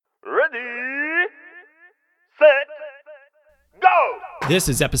This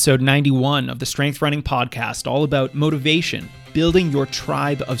is episode 91 of the Strength Running Podcast, all about motivation, building your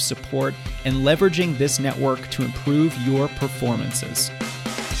tribe of support, and leveraging this network to improve your performances.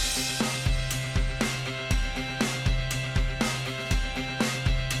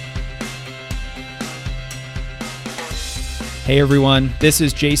 Hey everyone, this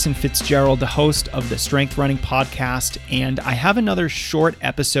is Jason Fitzgerald, the host of the Strength Running Podcast, and I have another short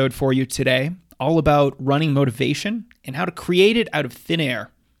episode for you today, all about running motivation and how to create it out of thin air.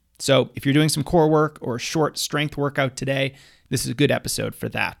 So if you're doing some core work or a short strength workout today, this is a good episode for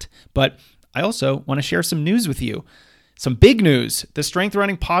that. But I also want to share some news with you. Some big news. The Strength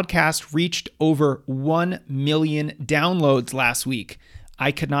Running Podcast reached over 1 million downloads last week.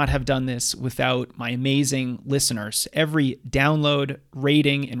 I could not have done this without my amazing listeners. Every download,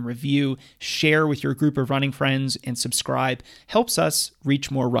 rating, and review, share with your group of running friends, and subscribe helps us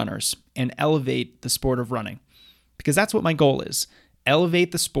reach more runners and elevate the sport of running. Because that's what my goal is.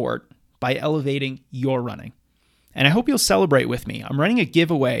 Elevate the sport by elevating your running. And I hope you'll celebrate with me. I'm running a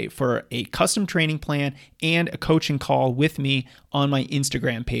giveaway for a custom training plan and a coaching call with me on my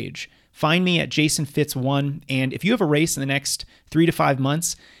Instagram page. Find me at JasonFitz1, and if you have a race in the next 3 to 5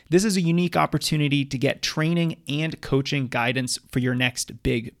 months, this is a unique opportunity to get training and coaching guidance for your next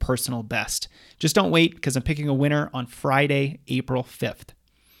big personal best. Just don't wait, because I'm picking a winner on Friday, April 5th.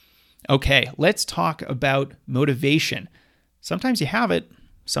 Okay, let's talk about motivation. Sometimes you have it,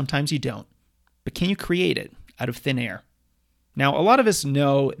 sometimes you don't. But can you create it out of thin air? Now, a lot of us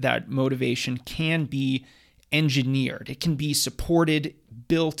know that motivation can be engineered. It can be supported,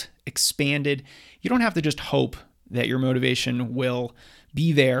 built, expanded. You don't have to just hope that your motivation will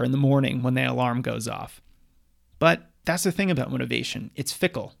be there in the morning when the alarm goes off. But that's the thing about motivation. It's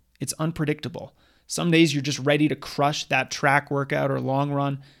fickle. It's unpredictable. Some days you're just ready to crush that track workout or long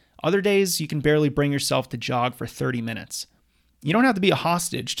run. Other days you can barely bring yourself to jog for 30 minutes. You don't have to be a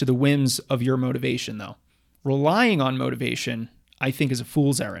hostage to the whims of your motivation, though. Relying on motivation, I think, is a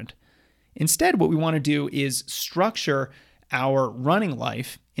fool's errand. Instead, what we want to do is structure our running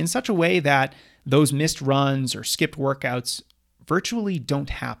life in such a way that those missed runs or skipped workouts virtually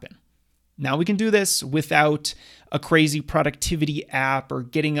don't happen. Now, we can do this without a crazy productivity app or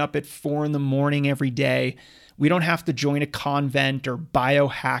getting up at 4 a.m. every day. We don't have to join a convent or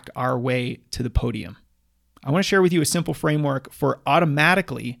biohack our way to the podium. I want to share with you a simple framework for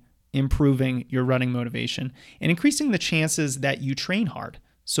automatically improving your running motivation and increasing the chances that you train hard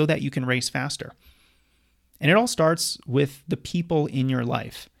so that you can race faster. And it all starts with the people in your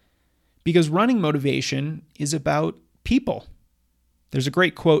life, because running motivation is about people. There's a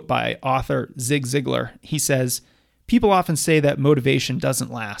great quote by author Zig Ziglar. He says, "People often say that motivation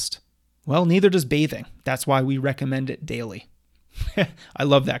doesn't last. Well, neither does bathing. That's why we recommend it daily." I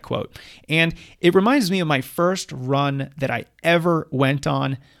love that quote. And it reminds me of my first run that I ever went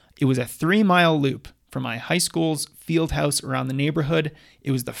on. It was a 3-mile loop from my high school's field house around the neighborhood.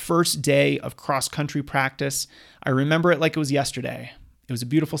 It was the first day of cross-country practice. I remember it like it was yesterday. It was a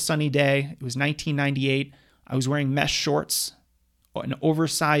beautiful sunny day. It was 1998. I was wearing mesh shorts, an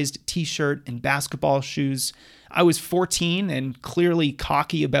oversized t-shirt, and basketball shoes. I was 14 and clearly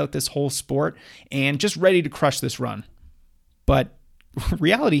cocky about this whole sport and just ready to crush this run. But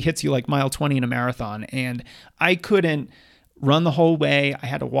reality hits you like mile 20 in a marathon, and I couldn't run the whole way. I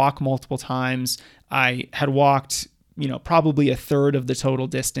had to walk multiple times. I had walked, probably a third of the total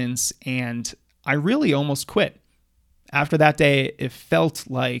distance, and I really almost quit. After that day, it felt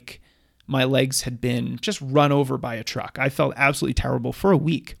like my legs had been just run over by a truck. I felt absolutely terrible for a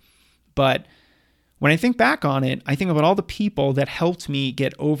week. But when I think back on it, I think about all the people that helped me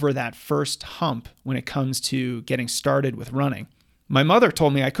get over that first hump when it comes to getting started with running. My mother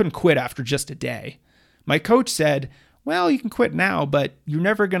told me I couldn't quit after just a day. My coach said, "Well, you can quit now, but you're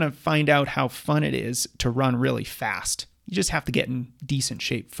never going to find out how fun it is to run really fast. You just have to get in decent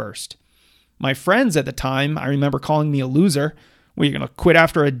shape first." My friends at the time, I remember calling me a loser. "Well, you're going to quit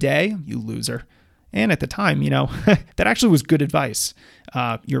after a day? You loser." And at the time, that actually was good advice.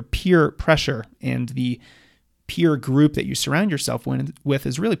 Your peer pressure and the peer group that you surround yourself with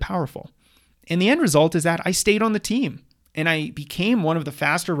is really powerful. And the end result is that I stayed on the team. And I became one of the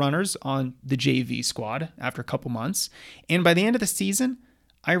faster runners on the JV squad after a couple months. And by the end of the season,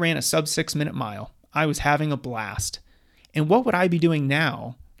 I ran a sub 6-minute mile. I was having a blast. And what would I be doing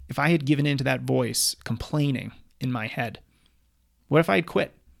now if I had given in to that voice complaining in my head? What if I had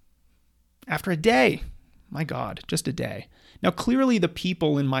quit? After a day, my God, just a day. Now, clearly the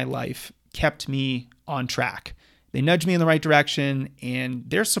people in my life kept me on track. They nudged me in the right direction, and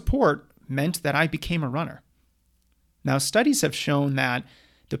their support meant that I became a runner. Now, studies have shown that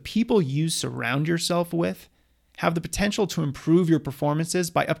the people you surround yourself with have the potential to improve your performances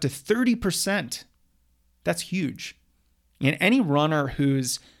by up to 30%. That's huge. And any runner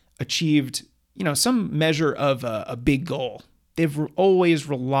who's achieved, some measure of a big goal, they've always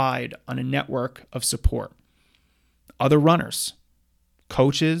relied on a network of support. Other runners,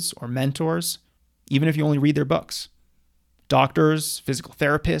 coaches or mentors, even if you only read their books. Doctors, physical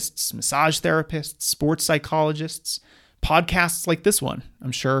therapists, massage therapists, sports psychologists, podcasts like this one,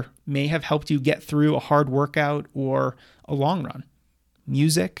 I'm sure, may have helped you get through a hard workout or a long run.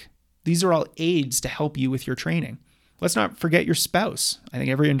 Music, these are all aids to help you with your training. Let's not forget your spouse. I think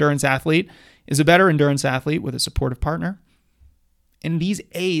every endurance athlete is a better endurance athlete with a supportive partner. And these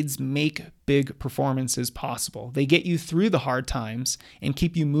aids make big performances possible. They get you through the hard times and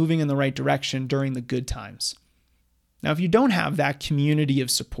keep you moving in the right direction during the good times. Now, if you don't have that community of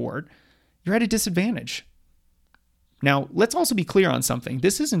support, you're at a disadvantage. Now, let's also be clear on something.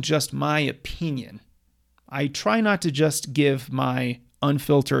 This isn't just my opinion. I try not to just give my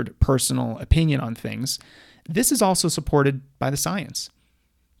unfiltered personal opinion on things. This is also supported by the science.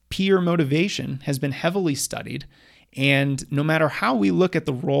 Peer motivation has been heavily studied, and no matter how we look at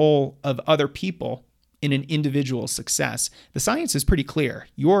the role of other people in an individual's success, the science is pretty clear.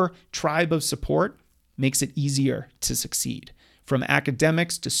 Your tribe of support makes it easier to succeed. From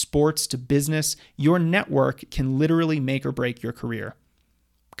academics to sports to business, your network can literally make or break your career.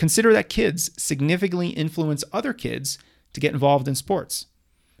 Consider that kids significantly influence other kids to get involved in sports,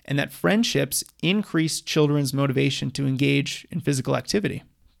 and that friendships increase children's motivation to engage in physical activity.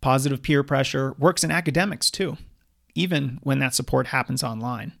 Positive peer pressure works in academics too, even when that support happens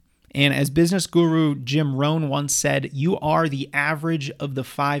online. And as business guru Jim Rohn once said, you are the average of the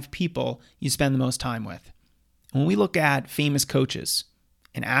 5 people you spend the most time with. When we look at famous coaches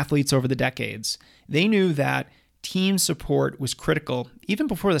and athletes over the decades, they knew that team support was critical even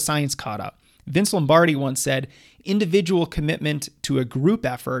before the science caught up. Vince Lombardi once said, individual commitment to a group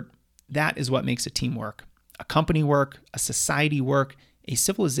effort, that is what makes a team work. A company work, a society work, a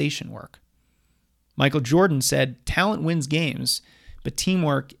civilization work. Michael Jordan said, talent wins games, but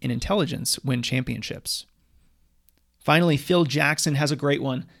teamwork and intelligence win championships. Finally, Phil Jackson has a great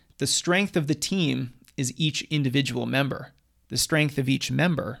one. The strength of the team is each individual member. The strength of each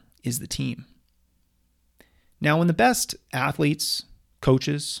member is the team. Now, when the best athletes,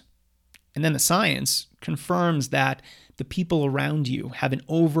 coaches, and then the science confirms that the people around you have an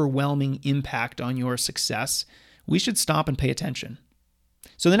overwhelming impact on your success, we should stop and pay attention.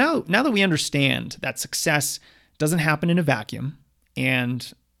 So now that we understand that success doesn't happen in a vacuum,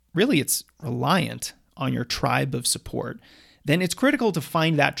 and really it's reliant on your tribe of support, then it's critical to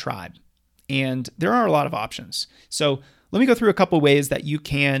find that tribe. And there are a lot of options. So let me go through a couple ways that you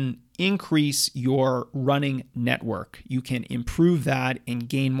can increase your running network. You can improve that and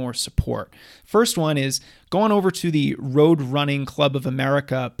gain more support. First one is go on over to the Road Running Club of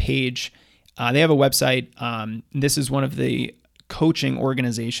America page. They have a website. This is one of the coaching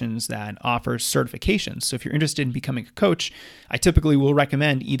organizations that offers certifications. So if you're interested in becoming a coach, I typically will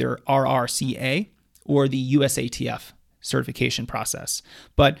recommend either RRCA or the USATF certification process.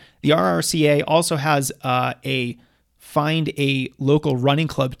 But the RRCA also has a find a local running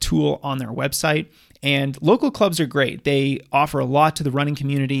club tool on their website. And local clubs are great. They offer a lot to the running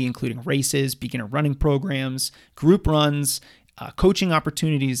community, including races, beginner running programs, group runs, coaching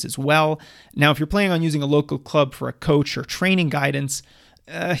opportunities as well. Now, if you're planning on using a local club for a coach or training guidance,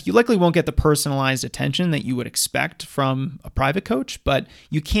 you likely won't get the personalized attention that you would expect from a private coach, but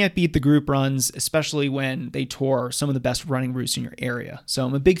you can't beat the group runs, especially when they tour some of the best running routes in your area. So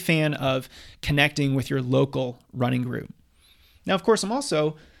I'm a big fan of connecting with your local running group. Now, of course, I'm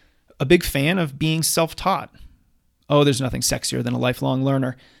also a big fan of being self-taught. Oh, there's nothing sexier than a lifelong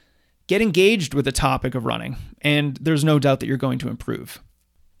learner. Get engaged with the topic of running, and there's no doubt that you're going to improve.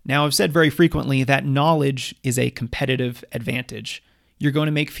 Now, I've said very frequently that knowledge is a competitive advantage. You're going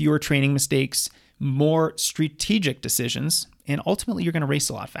to make fewer training mistakes, more strategic decisions, and ultimately you're going to race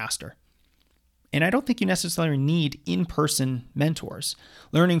a lot faster. And I don't think you necessarily need in-person mentors.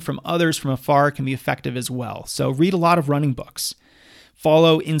 Learning from others from afar can be effective as well. So read a lot of running books.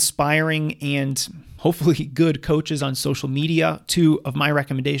 Follow inspiring and hopefully good coaches on social media. 2 of my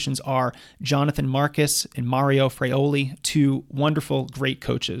recommendations are Jonathan Marcus and Mario Fraioli, 2 wonderful, great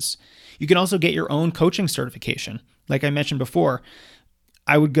coaches. You can also get your own coaching certification. Like I mentioned before,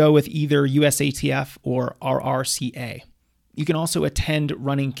 I would go with either USATF or RRCA. You can also attend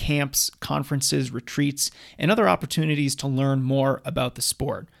running camps, conferences, retreats, and other opportunities to learn more about the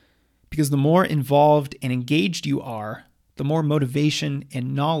sport. Because the more involved and engaged you are, the more motivation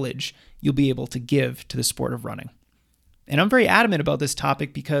and knowledge you'll be able to give to the sport of running. And I'm very adamant about this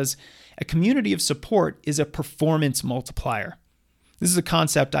topic because a community of support is a performance multiplier. This is a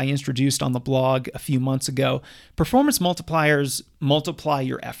concept I introduced on the blog a few months ago. Performance multipliers multiply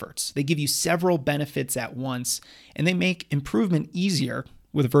your efforts. They give you several benefits at once, and they make improvement easier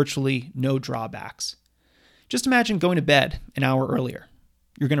with virtually no drawbacks. Just imagine going to bed an hour earlier.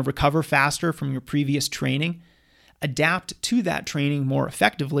 You're going to recover faster from your previous training, adapt to that training more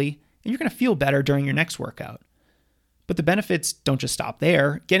effectively, and you're going to feel better during your next workout. But the benefits don't just stop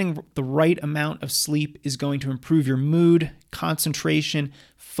there. Getting the right amount of sleep is going to improve your mood, concentration,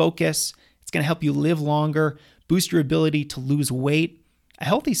 focus. It's going to help you live longer, boost your ability to lose weight. A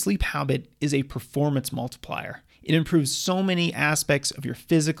healthy sleep habit is a performance multiplier. It improves so many aspects of your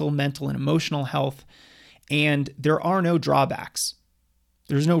physical, mental, and emotional health, and there are no drawbacks.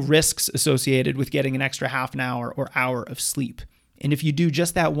 There's no risks associated with getting an extra half an hour or hour of sleep. And if you do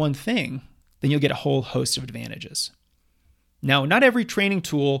just that one thing, then you'll get a whole host of advantages. Now, not every training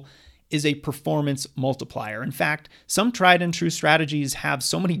tool is a performance multiplier. In fact, some tried and true strategies have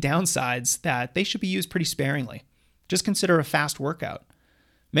so many downsides that they should be used pretty sparingly. Just consider a fast workout.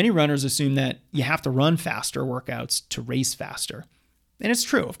 Many runners assume that you have to run faster workouts to race faster. And it's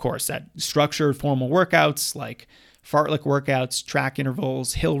true, of course, that structured formal workouts like fartlek workouts, track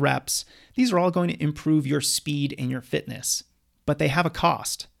intervals, hill reps, these are all going to improve your speed and your fitness. But they have a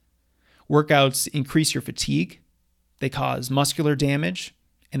cost. Workouts increase your fatigue, they cause muscular damage,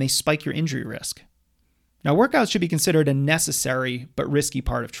 and they spike your injury risk. Now, workouts should be considered a necessary but risky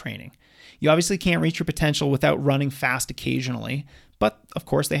part of training. You obviously can't reach your potential without running fast occasionally, but of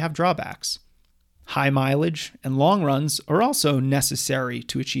course they have drawbacks. High mileage and long runs are also necessary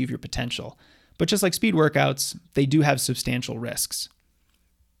to achieve your potential, but just like speed workouts, they do have substantial risks.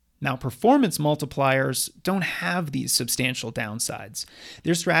 Now, performance multipliers don't have these substantial downsides.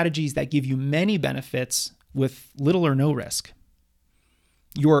 They're strategies that give you many benefits with little or no risk.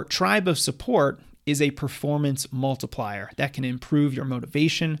 Your tribe of support is a performance multiplier that can improve your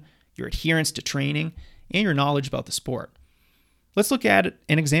motivation, your adherence to training, and your knowledge about the sport. Let's look at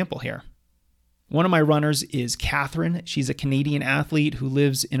an example here. One of my runners is Catherine. She's a Canadian athlete who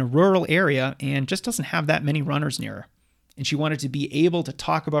lives in a rural area and just doesn't have that many runners near her. And she wanted to be able to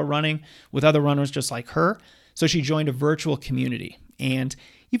talk about running with other runners just like her, so she joined a virtual community. And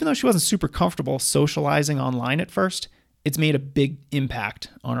even though she wasn't super comfortable socializing online at first, it's made a big impact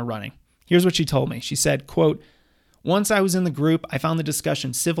on her running. Here's what she told me. She said, quote, "Once I was in the group, I found the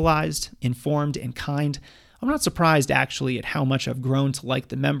discussion civilized, informed, and kind. I'm not surprised actually at how much I've grown to like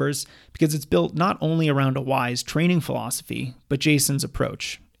the members because it's built not only around a wise training philosophy, but Jason's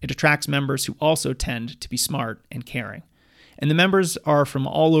approach. It attracts members who also tend to be smart and caring. And the members are from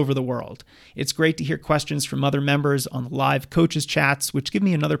all over the world. It's great to hear questions from other members on the live coaches chats, which give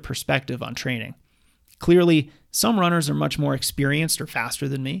me another perspective on training. Clearly, some runners are much more experienced or faster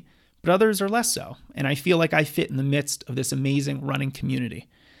than me, but others are less so, and I feel like I fit in the midst of this amazing running community.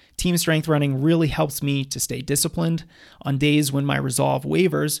 Team strength running really helps me to stay disciplined. On days when my resolve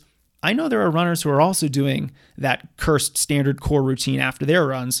wavers, I know there are runners who are also doing that cursed standard core routine after their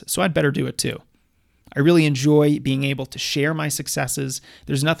runs, so I'd better do it too. I really enjoy being able to share my successes.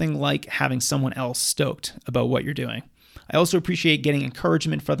 There's nothing like having someone else stoked about what you're doing. I also appreciate getting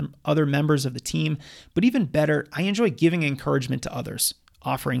encouragement from other members of the team, but even better, I enjoy giving encouragement to others,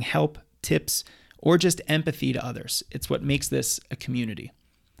 offering help, tips, or just empathy to others. It's what makes this a community.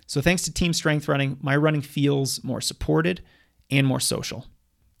 So thanks to Team Strength Running, my running feels more supported and more social.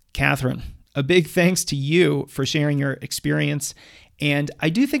 Catherine, a big thanks to you for sharing your experience. And I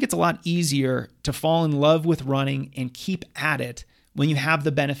do think it's a lot easier to fall in love with running and keep at it when you have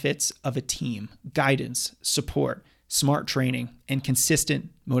the benefits of a team, guidance, support, smart training, and consistent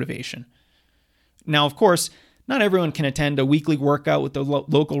motivation. Now, of course, not everyone can attend a weekly workout with the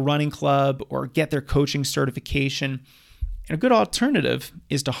local running club or get their coaching certification. And a good alternative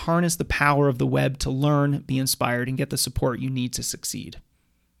is to harness the power of the web to learn, be inspired, and get the support you need to succeed.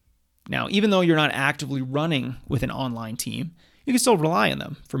 Now, even though you're not actively running with an online team, you can still rely on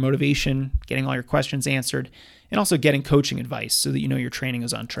them for motivation, getting all your questions answered, and also getting coaching advice so that you know your training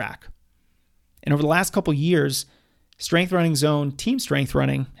is on track. And over the last couple years, Strength Running's own Team Strength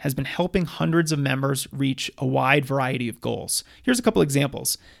Running has been helping hundreds of members reach a wide variety of goals. Here's a couple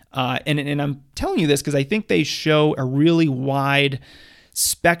examples. And I'm telling you this because I think they show a really wide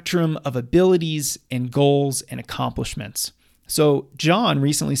spectrum of abilities and goals and accomplishments. So John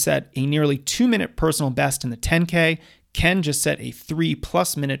recently set a nearly 2-minute personal best in the 10K. Ken just set a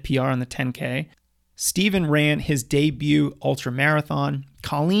 3+ minute PR on the 10K. Steven ran his debut ultra marathon.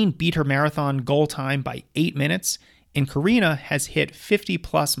 Colleen beat her marathon goal time by 8 minutes. And Karina has hit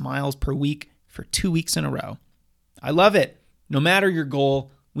 50+ miles per week for 2 weeks in a row. I love it. No matter your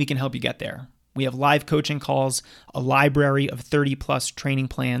goal, we can help you get there. We have live coaching calls, a library of 30 plus training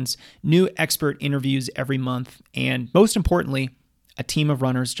plans, new expert interviews every month, and most importantly, a team of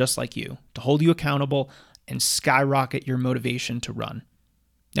runners just like you to hold you accountable and skyrocket your motivation to run.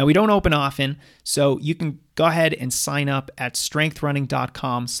 Now, we don't open often, so you can go ahead and sign up at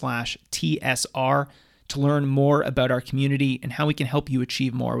strengthrunning.com/TSR to learn more about our community and how we can help you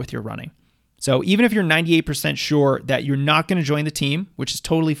achieve more with your running. So even if you're 98% sure that you're not going to join the team, which is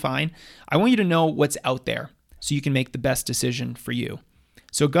totally fine, I want you to know what's out there so you can make the best decision for you.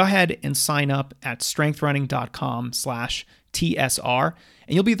 So go ahead and sign up at strengthrunning.com/TSR,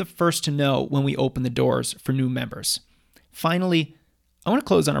 and you'll be the first to know when we open the doors for new members. Finally, I want to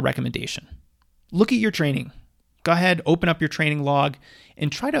close on a recommendation. Look at your training. Go ahead, open up your training log,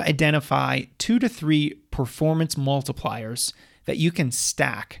 and try to identify 2 to 3 performance multipliers that you can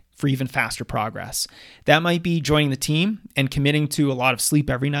stack for even faster progress. That might be joining the team and committing to a lot of sleep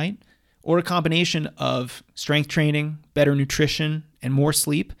every night, or a combination of strength training, better nutrition, and more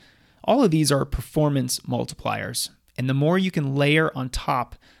sleep. All of these are performance multipliers, and the more you can layer on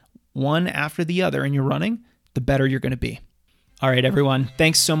top one after the other in your running, the better you're going to be. All right, everyone,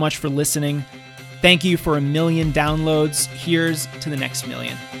 thanks so much for listening. Thank you for 1 million downloads. Here's to the next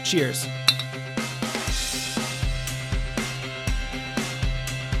million. Cheers.